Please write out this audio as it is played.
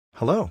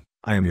Hello,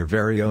 I am your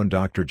very own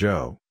Dr.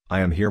 Joe. I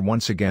am here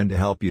once again to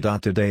help you.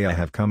 Today I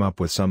have come up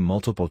with some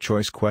multiple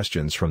choice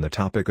questions from the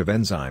topic of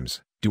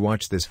enzymes. Do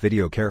watch this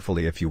video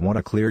carefully if you want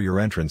to clear your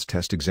entrance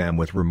test exam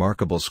with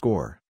remarkable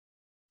score.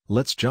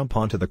 Let's jump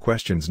onto the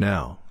questions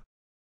now.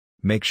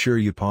 Make sure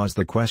you pause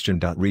the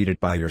question. Read it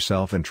by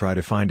yourself and try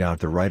to find out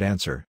the right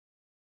answer.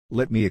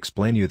 Let me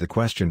explain you the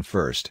question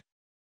first.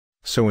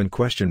 So in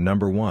question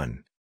number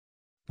 1,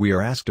 we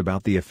are asked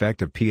about the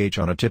effect of pH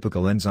on a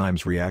typical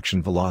enzyme's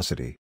reaction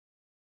velocity.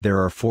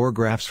 There are 4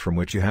 graphs from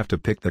which you have to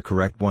pick the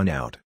correct one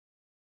out.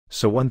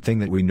 So one thing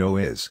that we know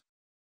is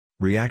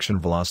reaction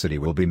velocity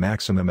will be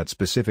maximum at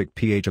specific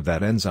pH of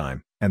that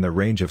enzyme, and the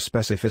range of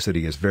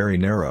specificity is very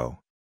narrow.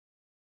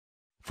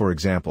 For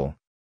example,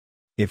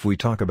 if we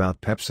talk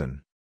about pepsin,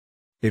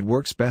 it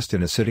works best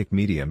in acidic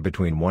medium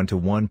between 1 to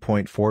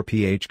 1.4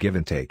 pH give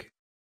and take.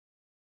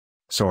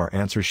 So our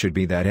answer should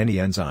be that any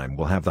enzyme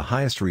will have the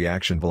highest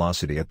reaction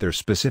velocity at their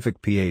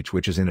specific pH,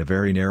 which is in a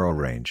very narrow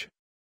range.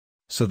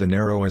 So the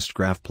narrowest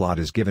graph plot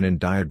is given in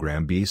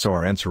diagram B, so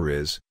our answer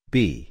is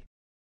B.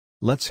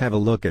 Let's have a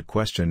look at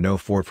question No.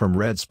 4 from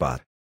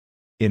Redspot.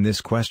 In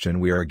this question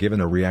we are given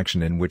a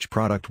reaction in which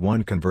product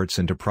 1 converts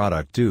into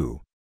product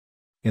 2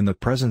 in the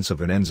presence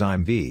of an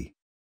enzyme V,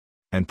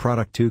 and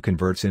product 2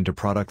 converts into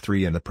product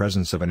 3 in the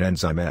presence of an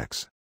enzyme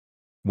X.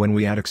 When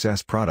we add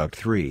excess product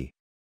 3,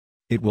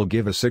 it will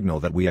give a signal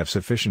that we have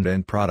sufficient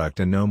end product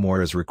and no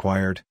more is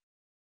required,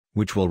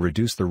 which will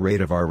reduce the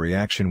rate of our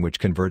reaction which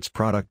converts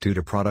product 2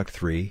 to product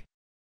 3.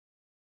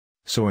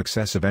 So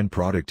excessive end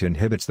product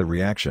inhibits the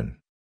reaction.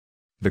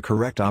 The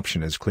correct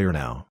option is clear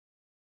now.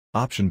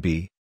 Option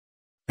B.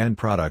 End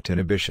product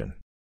inhibition.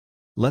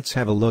 Let's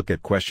have a look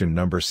at question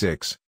number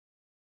 6.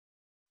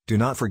 Do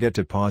not forget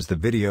to pause the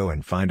video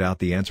and find out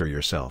the answer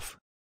yourself.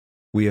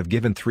 We have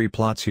given 3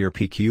 plots here,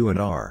 P, Q and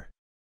R.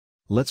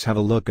 Let's have a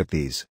look at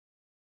these.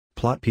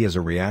 Plot P is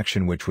a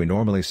reaction which we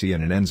normally see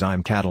in an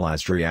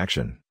enzyme-catalyzed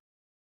reaction.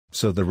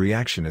 So the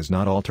reaction is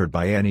not altered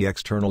by any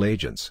external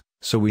agents,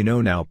 so we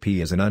know now P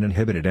is an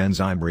uninhibited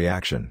enzyme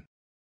reaction.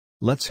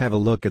 Let's have a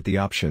look at the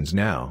options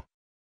now.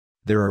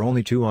 There are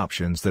only 2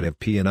 options that have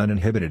P in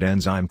uninhibited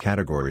enzyme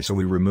category, so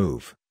we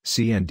remove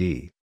C and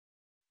D.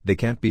 They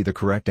can't be the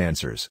correct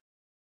answers.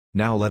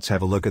 Now let's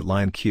have a look at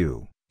line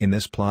Q. In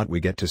this plot we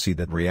get to see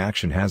that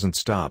reaction hasn't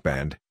stopped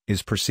and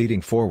is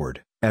proceeding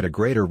forward at a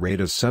greater rate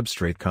as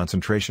substrate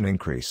concentration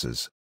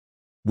increases.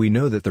 We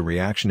know that the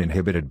reaction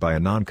inhibited by a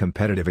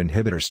non-competitive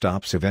inhibitor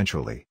stops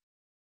eventually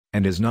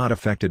and is not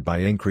affected by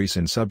increase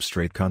in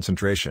substrate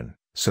concentration,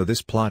 so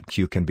this plot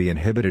Q can be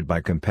inhibited by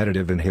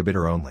competitive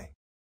inhibitor only.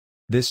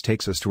 This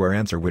takes us to our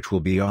answer, which will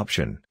be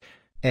option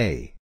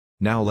A.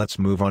 Now let's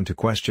move on to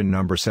question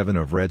number 7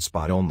 of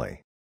Redspot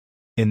only.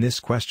 In this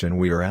question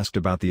we are asked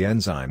about the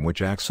enzyme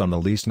which acts on the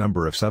least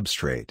number of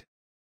substrate.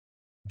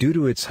 Due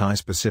to its high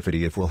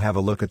specificity, if we'll have a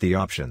look at the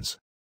options.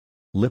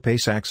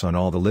 Lipase acts on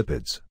all the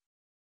lipids.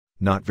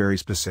 Not very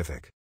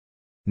specific.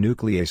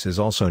 Nuclease is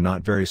also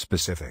not very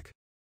specific.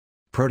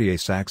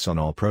 Protease acts on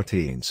all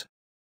proteins,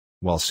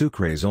 while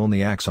sucrase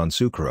only acts on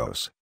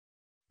sucrose,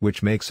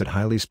 which makes it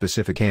highly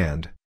specific.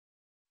 And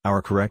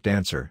our correct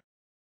answer.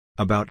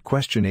 About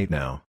question 8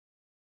 now.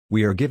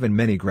 We are given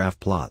many graph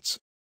plots.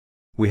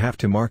 We have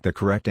to mark the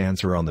correct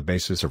answer on the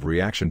basis of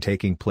reaction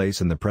taking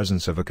place in the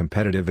presence of a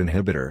competitive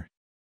inhibitor.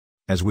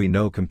 As we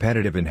know,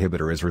 competitive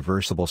inhibitor is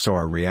reversible, so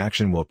our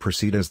reaction will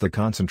proceed as the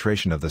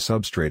concentration of the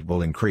substrate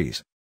will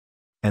increase,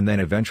 and then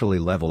eventually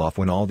level off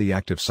when all the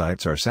active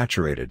sites are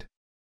saturated.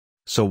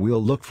 So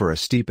we'll look for a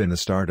steep in the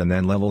start and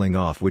then leveling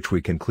off, which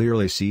we can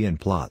clearly see in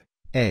plot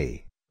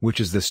A,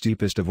 which is the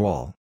steepest of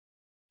all.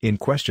 In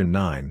question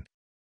 9,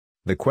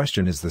 the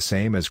question is the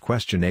same as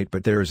question 8,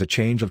 but there is a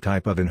change of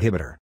type of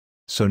inhibitor.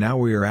 So now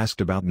we are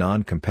asked about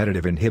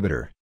non-competitive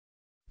inhibitor.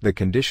 The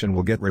condition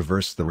will get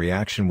reversed, the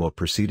reaction will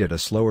proceed at a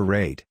slower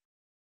rate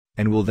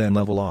and will then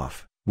level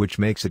off, which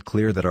makes it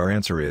clear that our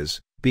answer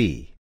is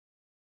B.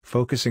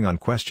 Focusing on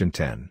question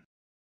 10.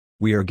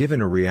 We are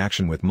given a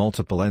reaction with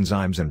multiple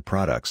enzymes and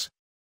products.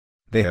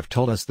 They have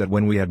told us that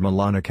when we add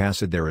malonic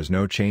acid there is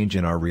no change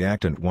in our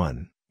reactant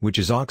 1, which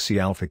is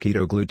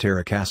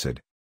oxy-alpha-ketogluteric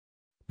acid.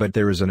 But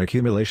there is an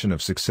accumulation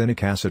of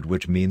succinic acid,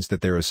 which means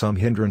that there is some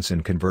hindrance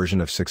in conversion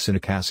of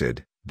succinic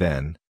acid.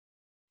 Then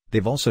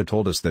they've also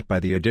told us that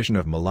by the addition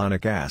of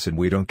malonic acid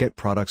we don't get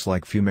products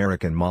like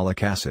fumaric and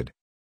malic acid,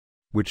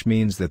 which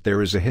means that there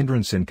is a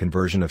hindrance in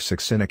conversion of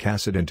succinic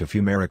acid into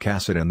fumaric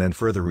acid and then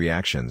further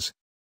reactions.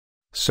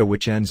 So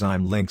which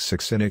enzyme links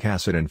succinic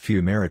acid and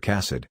fumaric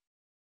acid?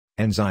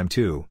 Enzyme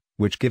 2,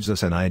 which gives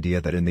us an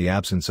idea that in the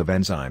absence of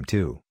enzyme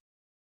 2,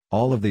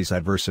 all of these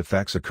adverse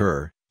effects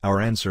occur. Our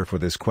answer for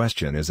this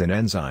question is an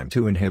enzyme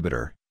 2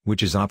 inhibitor,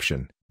 which is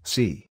option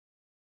C.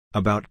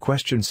 About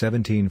question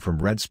 17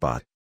 from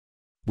Redspot.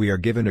 We are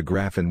given a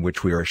graph in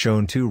which we are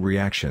shown 2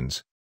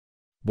 reactions.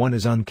 One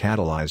is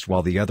uncatalyzed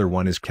while the other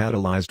one is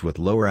catalyzed with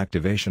lower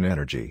activation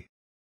energy.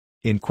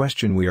 In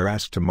question we are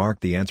asked to mark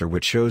the answer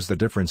which shows the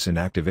difference in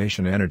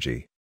activation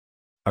energy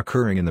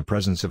occurring in the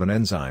presence of an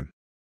enzyme.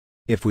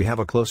 If we have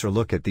a closer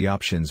look at the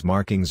options,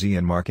 marking Z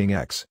and marking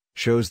X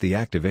shows the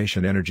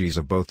activation energies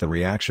of both the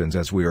reactions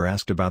as we are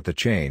asked about the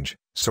change,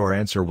 so our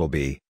answer will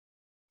be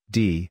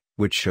D,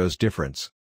 which shows difference.